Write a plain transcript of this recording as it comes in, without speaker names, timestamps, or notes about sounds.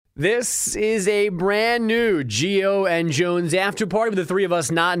This is a brand new Gio and Jones after party with the three of us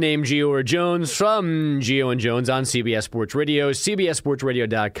not named Gio or Jones from Gio and Jones on CBS Sports Radio,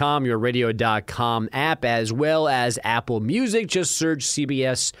 CBSSportsRadio.com, your radio.com app, as well as Apple Music. Just search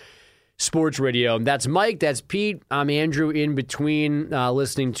CBS Sports Radio. That's Mike. That's Pete. I'm Andrew in between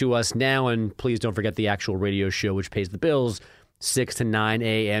listening to us now. And please don't forget the actual radio show, which pays the bills, 6 to 9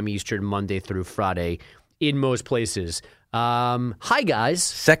 a.m. Eastern, Monday through Friday in most places. Hi, guys.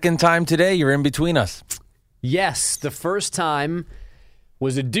 Second time today, you're in between us. Yes, the first time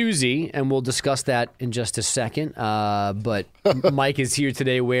was a doozy, and we'll discuss that in just a second. But Mike is here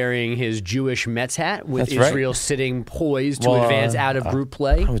today wearing his Jewish Mets hat with That's Israel right. sitting poised to advance out of group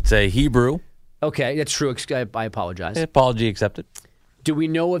play. I would say Hebrew. Okay, that's true. I apologize. Apology accepted. Do we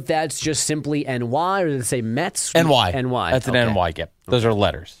know if that's just simply NY, or does it say Mets? NY. NY. That's an Okay. NY. Yep. Those are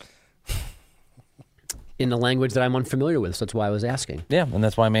letters. In the language that I'm unfamiliar with, so that's why I was asking. Yeah, and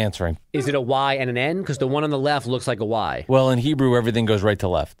that's why I'm answering. Is it a Y and an N? Because the one on the left looks like a Y. Well, in Hebrew, everything goes right to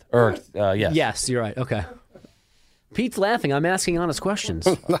left. Or, yes. Yes, you're right. Okay. Pete's laughing. I'm asking honest questions.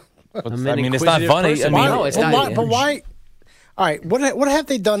 I mean, it's not inquisitive funny. person. I mean, No, it's But not. why? All right, what have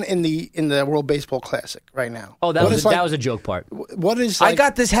they done in the World Baseball Classic right now? Oh, that What was is that was a joke part. What is? I Like,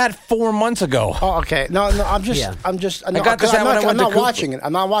 got this hat 4 months ago. Oh, okay. No, I'm just. Yeah. I'm just. I got this hat when I went I'm to not Cooper. watching it.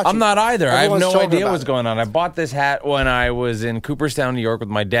 I'm not watching. I'm not either. I have Everyone's no talking idea about what's it. going on. I bought this hat when I was in Cooperstown, New York with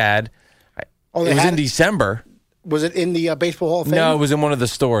my dad. Oh, It they was had in it? December. Was it in the Baseball Hall of Fame? No, it was in one of the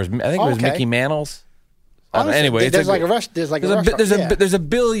stores. I think it was Okay. Mickey Mantle's. Honestly, Anyway, there's like a restaurant. There's like a restaurant. there's a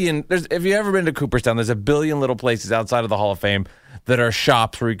billion. If you've ever been to Cooperstown, there's a billion little places outside of the Hall of Fame that are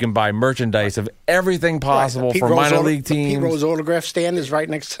shops where you can buy merchandise of everything possible for minor league The Pete teams. Rose autograph stand is right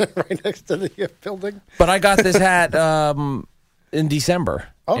next to the building. But I got this hat in December.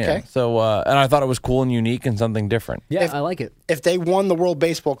 Okay. Yeah. So and I thought it was cool and unique and something different. Yeah, I like it. If they won the World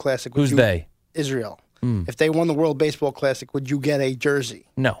Baseball Classic, would Who's you, they? Israel. If they won the World Baseball Classic, would you get a jersey?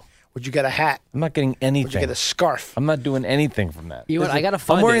 No, Would you get a hat? I'm not getting anything. Would you get a scarf? I'm not doing anything from that. You know what? I gotta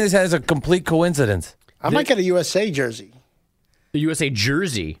find I'm wearing it. this hat as a complete coincidence. I might get a USA jersey The USA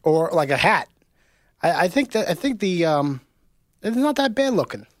jersey. or like a hat. I think the it's not that bad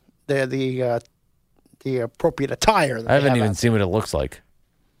looking. The appropriate attire. That I haven't they have even out seen what it looks like.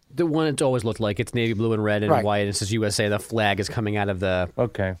 The one it's always looked like. It's navy blue and red and Right. white. It says USA. The flag is coming out of the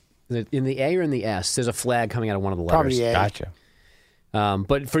Okay, in the A or in the S. There's a flag coming out of one of the letters. Probably the A. gotcha.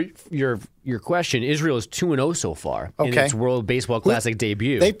 But for your question, Israel is 2-0 so far in Okay. its World Baseball Classic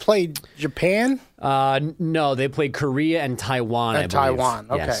debut. They played Japan. No, they played Korea and Taiwan. I And believe. Taiwan,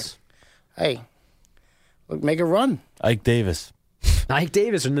 okay. Yes. Hey, look, make a run. Ike Davis. Ike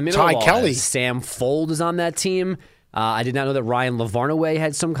Davis in the middle. Ty of all Kelly. that. Sam Fold is on that team. I did not know that Ryan Lavarnaway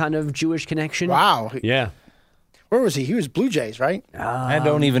had some kind of Jewish connection. Wow. Yeah. Where was he? He was Blue Jays, right? I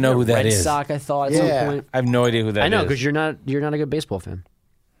don't even know who that Red is. Sox, I thought at Yeah. some point. I have no idea who that is. I know because you're not a good baseball fan.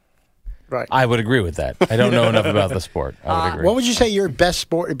 Right. I would agree with that. I don't know enough about the sport. I would agree. What would you say your best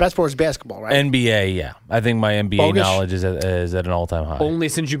sport? Your best sport is basketball, right? NBA, yeah. I think my NBA Bogus? knowledge is at an all-time high. Only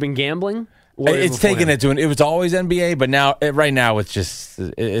since you've been gambling. Or It's beforehand? taken it to it was always NBA, but now right now it's just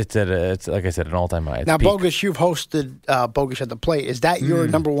it's like I said an all-time high. It's Now, peak. Bogus, you've hosted Bogus at the Plate. Is that your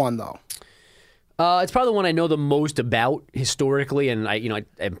number one though? It's probably the one I know the most about historically, and I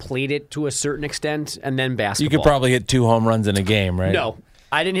played it to a certain extent, and then basketball. You could probably hit 2 home runs in a game, right? No,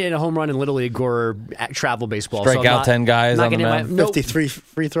 I didn't hit a home run in Little League or at travel baseball. Strike so I'm out not- 10 guys not on the gonna hit mound? Nope, 53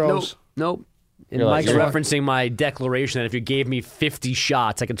 free throws. nope. And You're like- Mike's you're referencing my declaration that if you gave me 50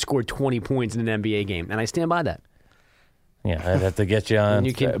 shots, I could score 20 points in an NBA game, and I stand by that. Yeah, I'd have to get you on. And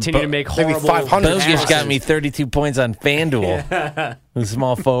you continue to make maybe horrible 500 Bogus passes. got me 32 points on FanDuel. The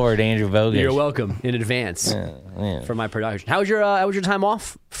small forward Andrew Bogus. You're welcome in advance Yeah. for my production. How was your time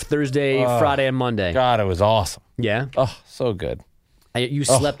off? Thursday, Friday, and Monday. God, it was awesome. Yeah, Oh, so good. You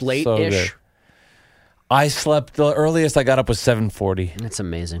slept late-ish. so good. I slept. The earliest I got up was 7:40. That's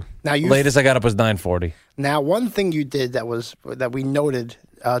amazing. Now you Latest I got up was 9:40. Now, one thing you did that we noted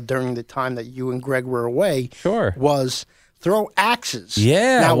during the time that you and Greg were away, Sure. was throw axes.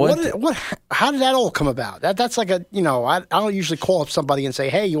 Yeah, Now, what- how did that all come about? That's like I don't usually call up somebody and say,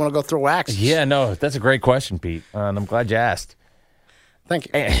 "Hey, you want to go throw axes?" Yeah, no, that's a great question, Pete, and I'm glad you asked. Thank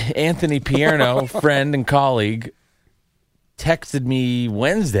you. Anthony Pierno, friend and colleague, texted me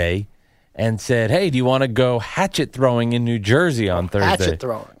Wednesday and said, "Hey, do you want to go hatchet throwing in New Jersey on Thursday?" Hatchet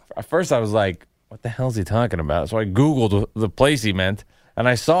throwing. At first, I was like, "What the hell is he talking about?" So I Googled the place he meant, and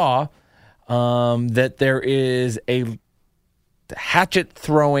I saw that there is a hatchet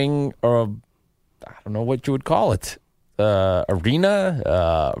throwing, or I don't know what you would call it,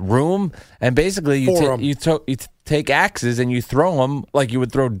 arena room, and basically you take axes and you throw them like you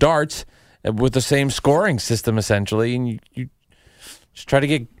would throw darts with the same scoring system essentially, and you just try to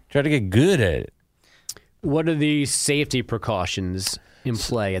get good at it. What are the safety precautions in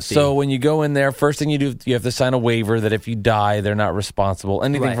play at the So when you go in there, first thing you do, you have to sign a waiver that if you die, they're not responsible.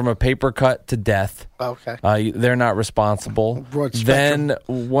 Anything Right. from a paper cut to death, Okay. they're not responsible. Broad Then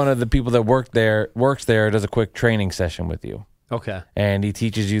one of the people that works there does a quick training session with you, Okay. and he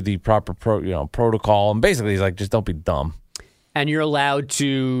teaches you the proper protocol. And basically, he's like, just don't be dumb. And you're allowed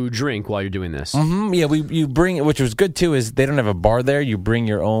to drink while you're doing this. Yeah, you bring, which was good too, is they don't have a bar there. You bring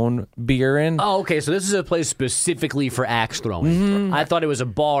your own beer in. Oh, okay. So this is a place specifically for axe throwing. I thought it was a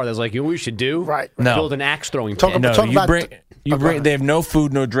bar that was like, you know what we should do? Right. No. Build an axe throwing Talk pit. about- No, you about- bring. They have no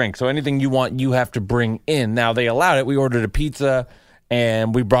food, no drink. So anything you want, you have to bring in. Now they allowed it. We ordered a pizza,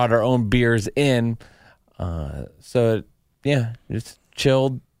 and we brought our own beers in. So yeah, just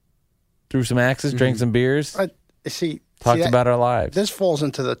chilled, threw some axes, drank some beers, talked about our lives. This falls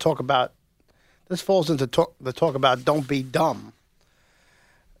into the talk about. This falls into the talk about don't be dumb.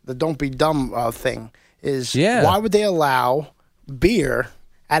 The don't be dumb thing is why would they allow beer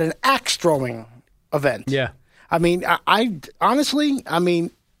at an axe throwing event? Yeah. I mean, I honestly,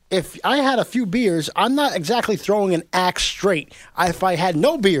 if I had a few beers, I'm not exactly throwing an axe straight. If I had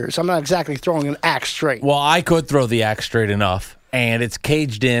no beers, I'm not exactly throwing an axe straight. Well, I could throw the axe straight enough, and it's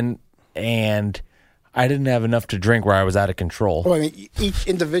caged in, and I didn't have enough to drink where I was out of control. Well, I mean, each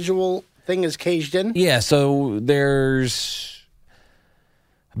individual thing is caged in. Yeah, so there's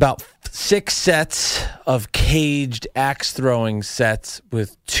about 6 sets of caged axe throwing sets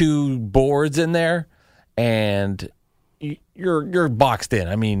with 2 boards in there, and you're boxed in.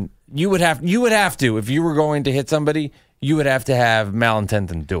 I mean, you would have to, if you were going to hit somebody, you would have to have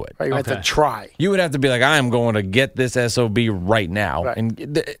malintent and do it. Right, you have to try. You would have to be like, I am going to get this SOB right now, Right.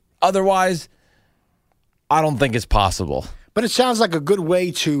 and otherwise, I don't think it's possible. But it sounds like a good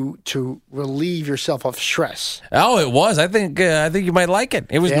way to relieve yourself of stress. Oh, it was. I think you might like it.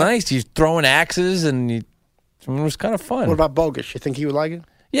 It was Yeah? nice. He's throwing axes, and it was kind of fun. What about Bogus? You think he would like it?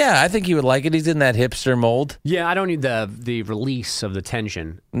 Yeah, I think he would like it. He's in that hipster mold. Yeah, I don't need the release of the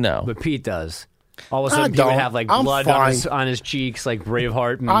tension. No. But Pete does. All of a I sudden, he would don't. have like I'm blood fine. on his cheeks, like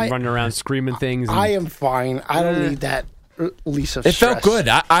Braveheart, and I- running around screaming things. And, I am fine. I don't need that release of It stress. felt good.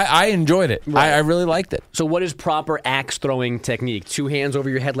 I enjoyed it. I really liked it. so, what is proper axe throwing technique? 2 hands over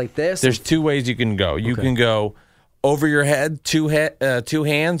your head like this? There's 2 ways you can go. You can go over your head, 2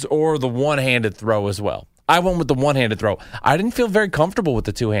 hands, or the one-handed throw as well. I went with the one-handed throw. I didn't feel very comfortable with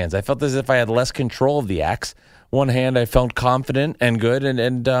the 2 hands. I felt as if I had less control of the axe. One hand, I felt confident and good,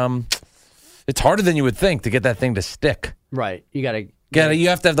 and it's harder than you would think to get that thing to stick. Right. You got to. You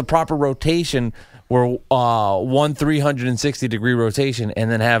have to have the proper rotation, where 360-degree rotation, and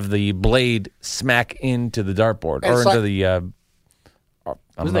then have the blade smack into the dartboard It's or into like- the.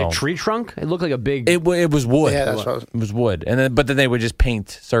 Was it like a tree trunk? It looked like a big. It was wood. Yeah, that's what I was- It was wood, but then they would just paint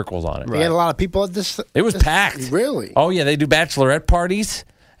circles on it. You had a lot of people at this. It was this- packed. Really? Oh yeah, they do bachelorette parties,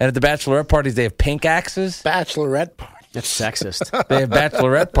 and at the bachelorette parties they have pink axes. Bachelorette party. That's sexist. They have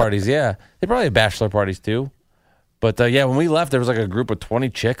bachelorette parties. Yeah, they probably have bachelor parties too. But yeah, when we left, there was like a group of 20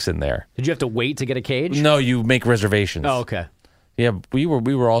 chicks in there. Did you have to wait to get a cage? No, you make reservations. Oh, okay. Yeah, we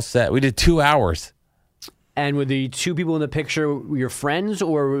were all set. We did 2 hours. And were the 2 people in the picture your friends,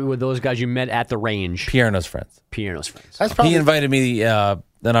 or were those guys you met at the range? Pierno's friends. Pierno's friends. That's probably He invited me.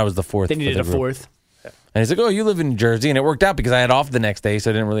 Then I was the 4th. They for needed the a group. 4th. And he's like, "Oh, you live in New Jersey," and it worked out because I had off the next day,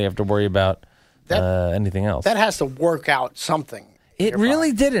 so I didn't really have to worry about anything else. that has to work out something. It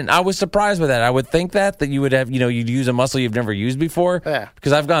really didn't. I was surprised by that. I would think that you would have, you'd use a muscle you've never used before. Yeah.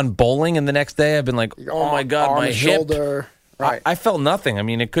 Because I've gone bowling, and the next day I've been like, oh my God, Arm, my hip. shoulder. Right. I felt nothing. I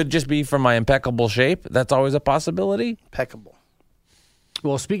mean, it could just be from my impeccable shape. That's always a possibility. Impeccable.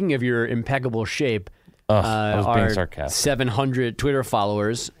 Well, speaking of your impeccable shape, I was being our sarcastic. 700 Twitter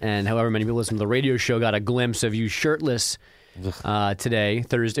followers and however many people listen to the radio show got a glimpse of you shirtless today,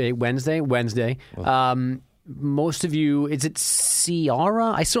 Wednesday. Most of you, is it Ciara?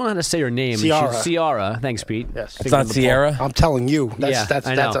 I still don't know how to say her name. Ciara. Ciara. Thanks, Pete. Yes. It's not Sierra. I'm telling you. That's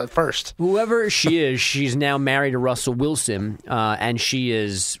I know. a first. Whoever she is, she's now married to Russell Wilson, and she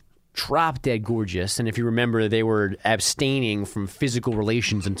is drop dead gorgeous. And if you remember, they were abstaining from physical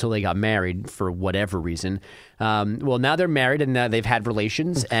relations until they got married for whatever reason. Well, now they're married and they've had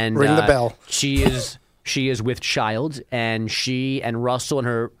relations. And Ring the bell. She is with child, and she and Russell and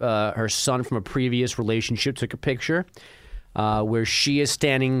her son from a previous relationship took a picture where she is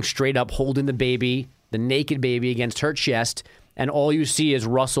standing straight up holding the naked baby against her chest, and all you see is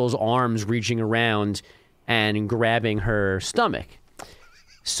Russell's arms reaching around and grabbing her stomach.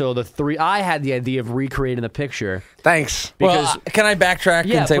 So I had the idea of recreating the picture. Thanks. Well, can I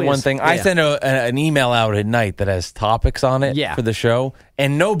backtrack and say please. one thing? Yeah. I sent an email out at night that has topics on it for the show,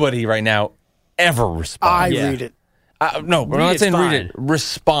 and nobody right now ever responds. I read it. No, we're not saying read it.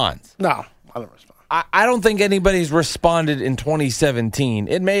 Responds. No, I don't respond. I don't think anybody's responded in 2017.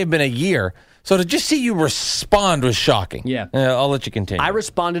 It may have been a year. So to just see you respond was shocking. Yeah. I'll let you continue. I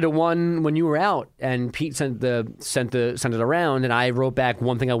responded to one when you were out, and Pete sent it around, and I wrote back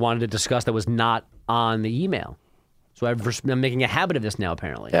one thing I wanted to discuss that was not on the email. So I'm making a habit of this now,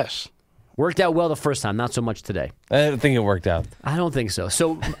 apparently. Yes. Worked out well the first time, not so much today. I don't think it worked out. I don't think so.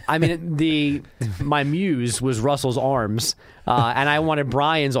 So, I mean, my muse was Russell's arms, and I wanted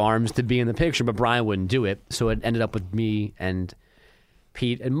Brian's arms to be in the picture, but Brian wouldn't do it. So it ended up with me and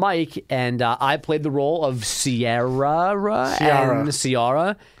Pete and Mike, and I played the role of Ciara,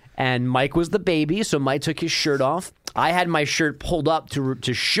 and Mike was the baby, so Mike took his shirt off. I had my shirt pulled up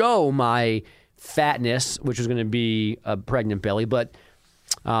to show my fatness, which was going to be a pregnant belly, but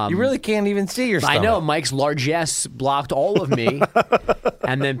you really can't even see your stomach. I know. Mike's largesse blocked all of me,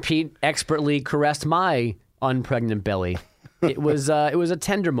 and then Pete expertly caressed my unpregnant belly. It was a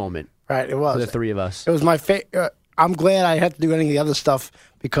tender moment. Right, it was. For the three of us. It was my favorite. I'm glad I had to do any of the other stuff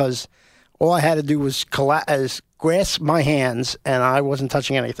because all I had to do was grasp my hands, and I wasn't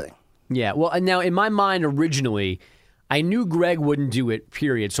touching anything. Yeah. Well, and now in my mind originally, I knew Greg wouldn't do it,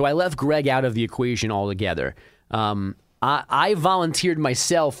 period. So I left Greg out of the equation altogether. I volunteered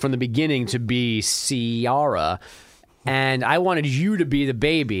myself from the beginning to be Ciara, and I wanted you to be the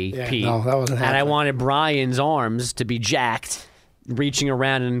baby, Pete. No, that wasn't happening. And I wanted Brian's arms to be jacked, reaching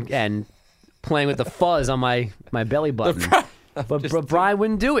around and playing with the fuzz on my belly button. But Brian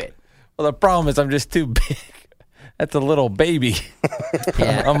wouldn't do it. Well, the problem is I'm just too big. That's a little baby.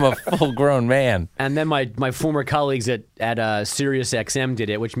 Yeah. I'm a full-grown man. And then my former colleagues at SiriusXM did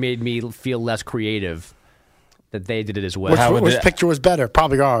it, which made me feel less creative. That they did it as well. Which picture was better?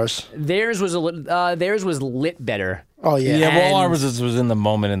 Probably ours. Theirs was lit better. Oh yeah. Yeah, well, ours was in the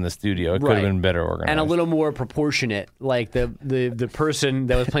moment in the studio. It could have been better organized and a little more proportionate. Like the person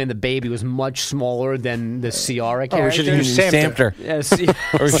that was playing the baby was much smaller than the Ciara character. We should have used Samter.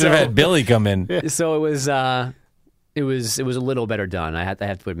 Or we should have had Billy come in. So it was a little better done. I have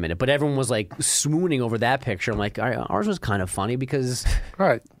to admit it. But everyone was like swooning over that picture. I'm like, all right, ours was kind of funny because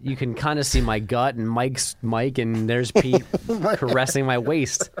you can kind of see my gut and Mike, and there's Pete caressing my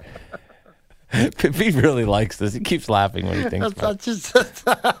waist. Pete really likes this. He keeps laughing when he thinks about it.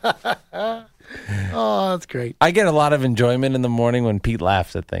 Oh, that's great. I get a lot of enjoyment in the morning when Pete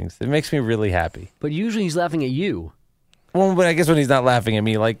laughs at things. It makes me really happy. But usually he's laughing at you. Well, but I guess when he's not laughing at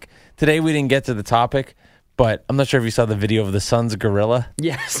me, like today we didn't get to the topic. But I'm not sure if you saw the video of the Sun's gorilla.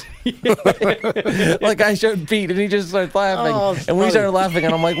 Yes. Like I showed Pete and he just started laughing. And we started laughing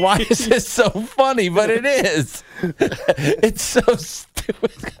and I'm like, why is this so funny? But it is. It's so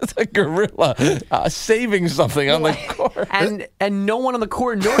stupid. It's a gorilla saving something on the court. And no one on the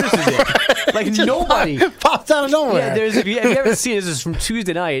court notices it. Like nobody. Pops out of nowhere. Yeah, have you ever seen this? This is from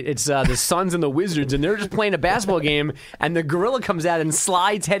Tuesday night. It's the Suns and the Wizards, and they're just playing a basketball game, and the gorilla comes out and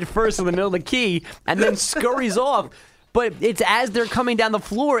slides head first in the middle of the key, and then scurries off. But it's as they're coming down the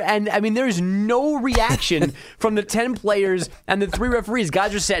floor, and I mean, there's no reaction from the 10 players and the 3 referees.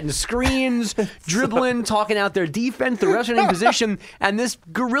 Guys are setting screens, dribbling, talking out their defense, the refs are in position, and this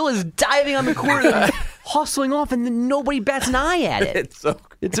gorilla's diving on the court and hustling off, and then nobody bats an eye at it.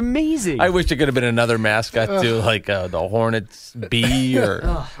 It's amazing. I wish it could have been another mascot too, like the Hornets bee or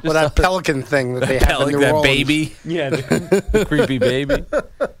well, that pelican thing that they have in New that Orleans. baby. Yeah, the creepy baby.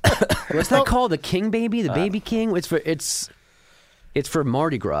 What's that called? The king baby? The baby king? It's for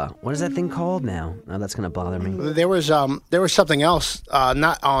Mardi Gras. What is that thing called now? Oh, that's going to bother me. There was something else.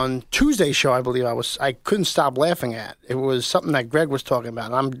 Not on Tuesday's show, I believe. I couldn't stop laughing at. It was something that Greg was talking about.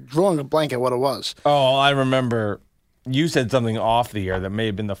 And I'm drawing a blank at what it was. Oh, I remember. You said something off the air that may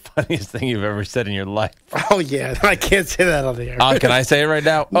have been the funniest thing you've ever said in your life. Oh, yeah. I can't say that on the air. Can I say it right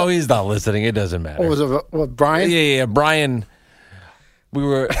now? No. Oh, he's not listening. It doesn't matter. What was it? What, Brian? Yeah. Brian, we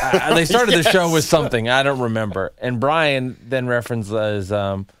were... they started the show with something. I don't remember. And Brian then referenced as,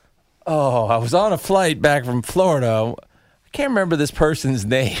 I was on a flight back from Florida. I can't remember this person's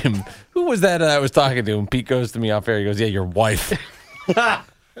name. Who was that I was talking to? And Pete goes to me off air. He goes, yeah, your wife.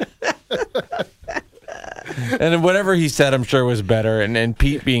 And then whatever he said, I'm sure was better. And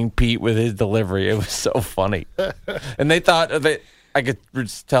Pete being Pete with his delivery, it was so funny. And they thought I could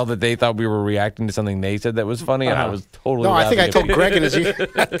tell that they thought we were reacting to something they said that was funny, and I was totally. No, I think I told Greg in his ear.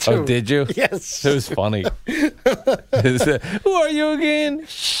 Oh, did you? Yes. It was funny. Who are you again?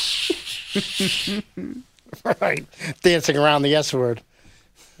 Right. Dancing around the S word.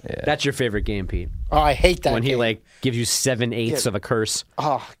 Yeah. That's your favorite game, Pete. Oh, I hate that when game. He gives you 7/8 of a curse.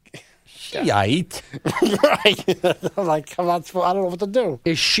 Oh, Shiite. Right. I'm like, I don't know what to do.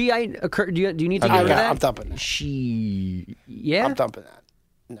 Is Shiite a curse? Do you need to get rid of that? I'm dumping that. Yeah? I'm dumping that.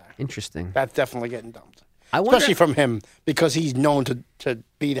 No. Interesting. That's definitely getting dumped. Especially from him, because he's known to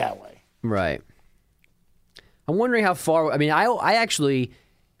be that way. Right. I'm wondering how far. I mean, I actually,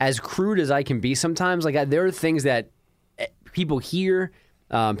 as crude as I can be sometimes, there are things that people hear,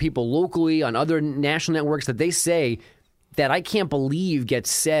 people locally on other national networks that they say that I can't believe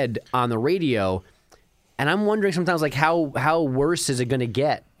gets said on the radio. And I'm wondering sometimes, how worse is it going to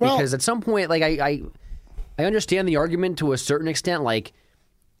get? Well, because at some point, I understand the argument to a certain extent,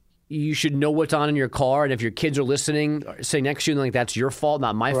 you should know what's on in your car, and if your kids are listening, say next to you, that's your fault,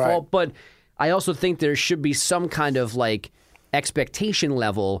 not my fault. But I also think there should be some kind of expectation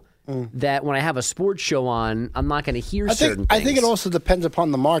level that when I have a sports show on, I'm not going to hear certain things. I think it also depends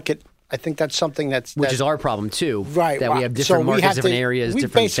upon the market. I think that's something which is our problem too, right? That we have different markets, different areas,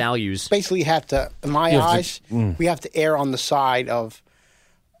 different values. Basically, have to, in my eyes, we have to err on the side of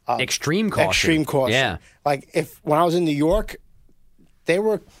extreme caution. Extreme caution. Yeah. When I was in New York, they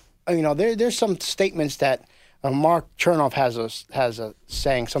were. There's some statements that Mark Chernoff has a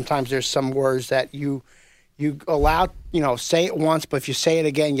saying. Sometimes there's some words that you allow, say it once, but if you say it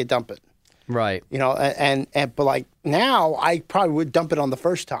again, you dump it. Right. But now, I probably would dump it on the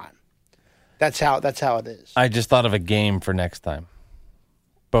first time. That's how it is. I just thought of a game for next time.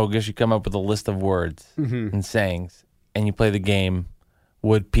 Bogus, you come up with a list of words and sayings, and you play the game.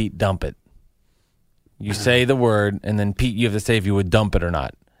 Would Pete dump it? You say the word, and then Pete, you have to say if you would dump it or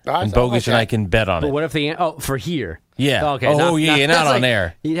not. And Bogus and I can bet on it. But what if for here? Yeah. Okay. Not on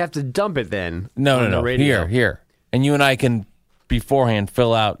air. You'd have to dump it then. No. Here. And you and I can beforehand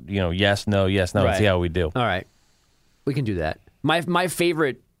fill out, yes, no, right. And see how we do. All right. We can do that. My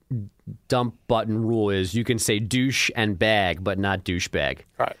favorite dump button rule is you can say douche and bag, but not douchebag.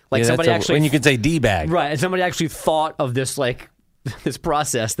 Right. Somebody actually. And you can say D-bag. Right. And somebody actually thought of this this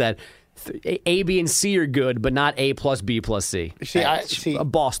process that A, B, and C are good, but not A plus B plus C. See, a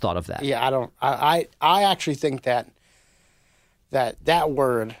boss thought of that. Yeah, I don't. I actually think that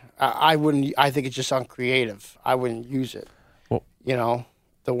word. I wouldn't. I think it's just uncreative. I wouldn't use it. Well,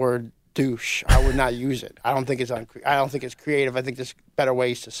 the word douche. I would not use it. I don't think it's I don't think it's creative. I think there's better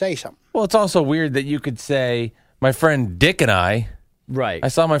ways to say something. Well, it's also weird that you could say my friend Dick and I. Right. I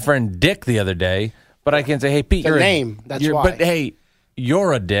saw my friend Dick the other day, but I can't say, hey Pete, you're a name. That's why. But hey,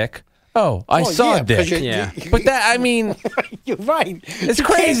 you're a dick. Oh, I saw Dick. But that, you're right. It's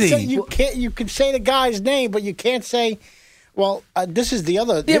crazy. You can say the guy's name, but you can't say. Well, this is the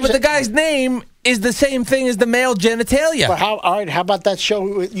other. Yeah, but the guy's name is the same thing as the male genitalia. But how about that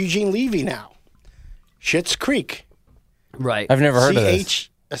show with Eugene Levy now? Schitt's Creek. Right. I've never heard of this.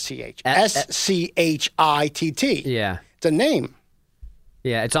 SCHITT. Yeah. It's a name.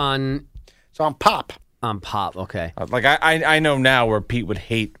 Yeah, it's on Pop. On Pop, okay. I know now where Pete would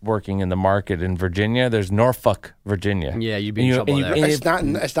hate working in the market in Virginia. There's Norfolk, Virginia. Yeah, you'd be in trouble there.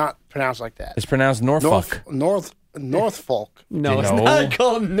 It's not pronounced like that. It's pronounced Norfolk. Norfolk. No, it's not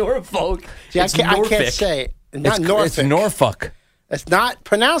called Norfolk. See, I can't say it. Norfolk. It's Norfolk. It's not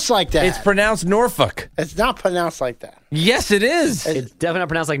pronounced like that. It's pronounced Norfolk. It's not pronounced like that. Yes, it is. It's definitely not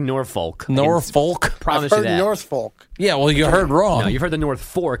pronounced like Norfolk. Norfolk. Promise I've heard you that. Norfolk. Yeah, well, you heard wrong. No, you've heard the North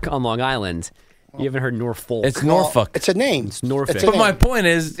Fork on Long Island. You haven't heard Norfolk. It's Norfolk. It's a name. It's Norfolk. But my point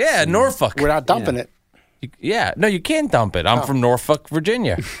is, Norfolk. We're not dumping it. No, you can't dump it. I'm from Norfolk,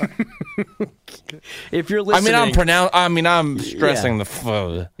 Virginia. If you're listening, I'm stressing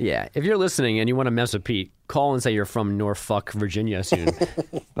the. Yeah, if you're listening and you want to mess with Pete, call and say you're from Norfolk, Virginia soon.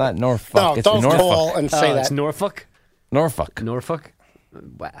 Not Norfolk. No, it's don't Norfolk. call and say that. It's Norfolk. Norfolk.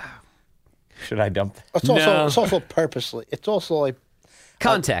 Wow. Should I dump that? It's also purposely. It's also like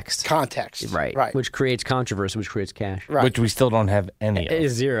context. Right. Which creates controversy, which creates cash. Right. Which we still don't have any of. It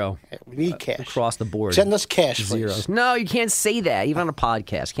is zero. We need cash. Across the board. Send us cash, Zeros. No, you can't say that. Even on a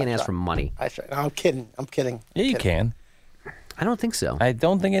podcast. You can't ask for money. I'm kidding. Yeah, you can. I don't think so. I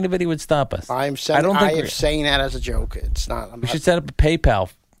don't think anybody would stop us. I am saying that as a joke. It's not. We should set up a PayPal.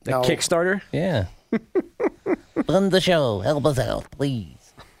 A Kickstarter? Yeah. Fund the show. Help us out,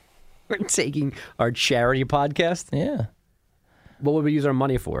 please. We're taking our charity podcast? Yeah. What would we use our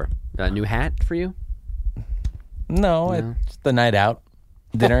money for? A new hat for you? No, it's the night out.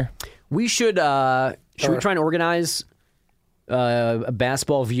 Dinner. We should we try and organize a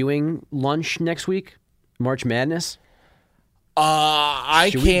basketball viewing lunch next week? March Madness?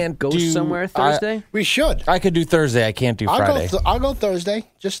 Should can't go somewhere Thursday? We should. I could do Thursday. I can't do Friday. I'll go Thursday.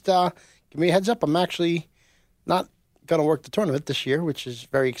 Just give me a heads up. I'm actually not going to work the tournament this year, which is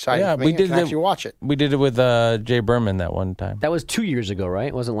very exciting. Yeah, for me. we did I can actually watch it. We did it with Jay Berman that one time. That was 2 years ago,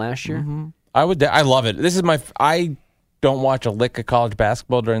 right? Wasn't last year? Mm-hmm. I love it. This is I don't watch a lick of college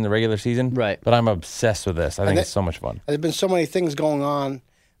basketball during the regular season, right? But I'm obsessed with this. I think it's so much fun. There's been so many things going on,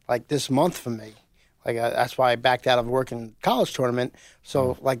 like this month for me. Like that's why I backed out of working college tournament.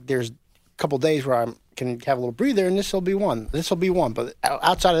 So like there's a couple days where I can have a little breather, and this will be one. But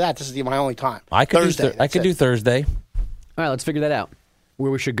outside of that, this is my only time. I could do Thursday. All right, let's figure that out.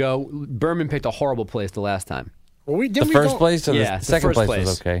 Where we should go. Berman picked a horrible place the last time. Well, the first place or the second place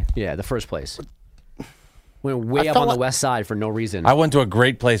was okay? Yeah, the first place. We went way up on the west side for no reason. I went to a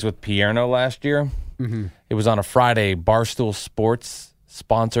great place with Pierno last year. Mm-hmm. It was on a Friday. Barstool Sports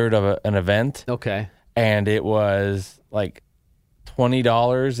sponsored an event. Okay. And it was like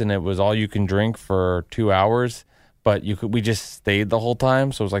 $20, and it was all you can drink for 2 hours. But we just stayed the whole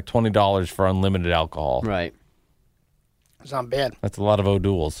time, so it was like $20 for unlimited alcohol. Right. It's not bad. That's a lot of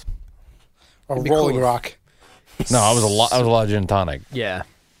O'Douls. Or Rolling Rock. No, I was a lot of gin tonic. Yeah.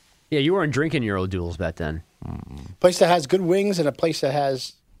 Yeah, you weren't drinking your O'Douls back then. Place that has good wings and a place that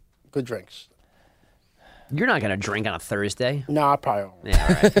has good drinks. You're not going to drink on a Thursday. No, I probably won't. Yeah,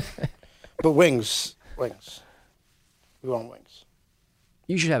 all right. But wings. We want wings.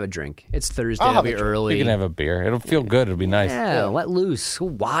 You should have a drink. It's Thursday. I'll It'll have be a drink. early. You can have a beer. It'll feel good. It'll be nice. Yeah, let loose. So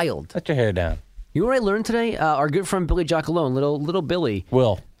wild. Let your hair down. You know what I learned today? Our good friend Billy Giacalone, little Billy.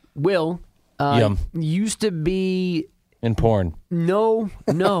 Will. Yum. Used to be... In porn. No.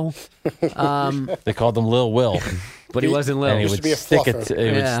 They called him Lil Will. But he wasn't little. And he would stick it to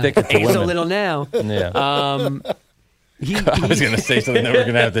He's women. so little now. Yeah. I was going to say something that we're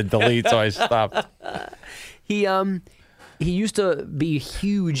going to have to delete, so I stopped. He used to be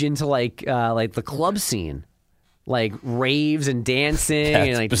huge into like the club scene. Like raves and dancing That's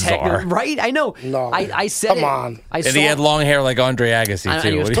and like bizarre. techno, right? I know. No, I said come it. on. And he had long hair like Andre Agassi,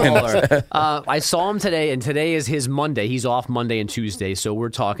 too. He was taller. I saw him today, and today is his Monday. He's off Monday and Tuesday, so we're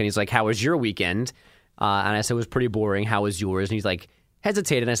talking. He's like, "How was your weekend?" And I said, "It was pretty boring. How was yours?" And he's like,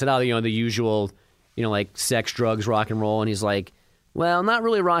 hesitated. And I said, "Oh, the usual, like sex, drugs, rock and roll." And he's like, "Well, not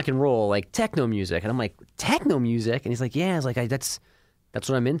really rock and roll, like techno music." And I'm like, "Techno music?" And he's like, "Yeah." I was like, "That's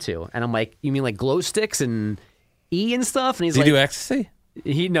what I'm into." And I'm like, "You mean like glow sticks and E and stuff?" And he's Did like, you do ecstasy?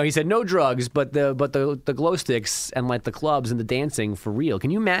 He said no drugs, but the glow sticks and like the clubs and the dancing for real.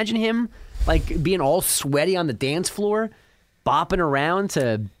 Can you imagine him like being all sweaty on the dance floor, bopping around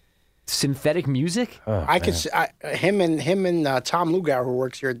to synthetic music? I could see him and Tom Lugauer, who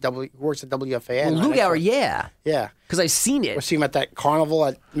works here at works at WFAN. Well, Lugauer, yeah, because I've seen it. I see him at that carnival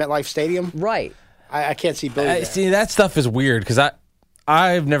at MetLife Stadium. Right. I can't see Billy there. See, that stuff is weird because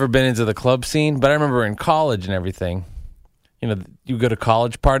I've never been into the club scene, but I remember in college and everything, you go to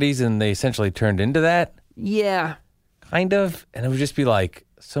college parties and they essentially turned into that. Yeah. Kind of. And it would just be like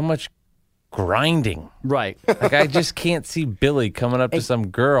so much grinding. Right. Like I just can't see Billy coming up to some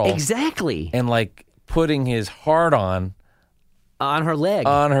girl. Exactly. And like putting his heart on her leg.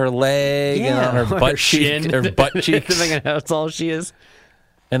 On her leg and on her butt cheek. Her butt cheeks. That's all she is.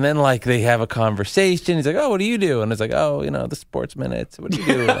 And then, like, they have a conversation. He's like, "Oh, what do you do?" And it's like, "Oh, the Sports Minutes. What do you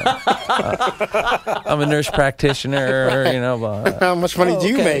do?" I'm a nurse practitioner. How much money do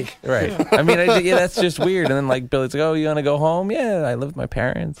you make? Right. I mean, that's just weird. And then, like, Billy's like, "Oh, you want to go home?" "Yeah, I live with my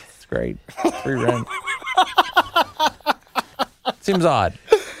parents. It's great. Free rent." Seems odd.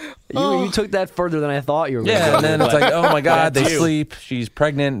 You took that further than I thought you were going to. Yeah, and then it's like, "Oh my God, they sleep. She's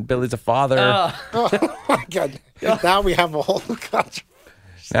pregnant. Billy's a father." Oh my God! Now we have a whole country.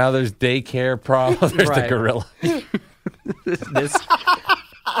 Now there's daycare problems. There's the gorilla.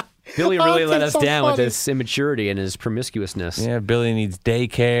 Billy really let us down with his immaturity and his promiscuousness. Yeah, Billy needs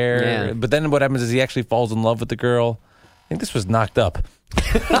daycare. Yeah. But then what happens is he actually falls in love with the girl. I think this was Knocked Up.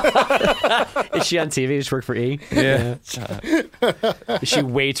 Is she on TV? Does she work for E? Yeah. Is she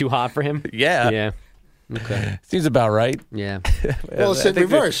way too hot for him? Yeah. Yeah. Okay. Seems about right. Yeah. Well, it's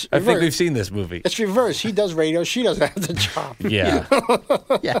reverse. I think we've seen this movie. It's reverse. He does radio. She doesn't have the job. Yeah.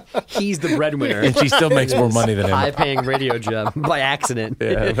 Yeah. He's the breadwinner. And she still makes more money than him. High-paying radio job by accident.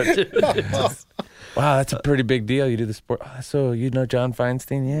 Yeah. Wow, that's a pretty big deal. You do the sport. Oh, so you know John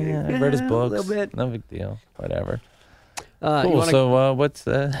Feinstein? Yeah, I've read his books. A little bit. No big deal. Whatever. Cool. So what's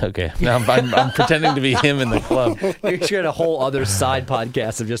okay? Now I'm pretending to be him in the club. You should get a whole other side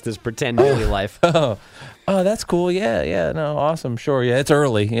podcast of just this pretend daily life. Oh, that's cool. Yeah. No, awesome. Sure. Yeah, it's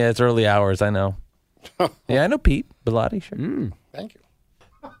early. Yeah, it's early hours. I know. Yeah, I know Pete Bellotti. Sure. Thank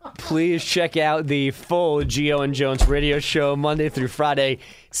you. Please check out the full Gio and Jones radio show Monday through Friday,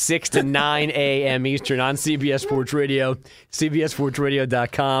 6 to 9 a.m. Eastern on CBS Sports Radio,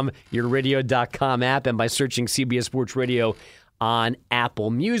 CBSSportsRadio.com, your radio.com app, and by searching CBS Sports Radio on Apple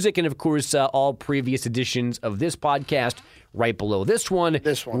Music. And, of course, all previous editions of this podcast right below this one,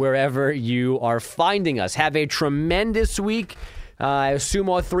 wherever you are finding us. Have a tremendous week. I assume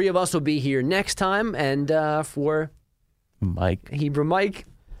all three of us will be here next time. And for Mike, Hebrew Mike,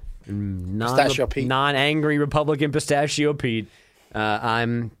 non-angry Republican Pistachio Pete,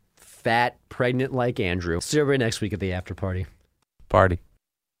 I'm fat, pregnant like Andrew. See you next week at the after party. Party.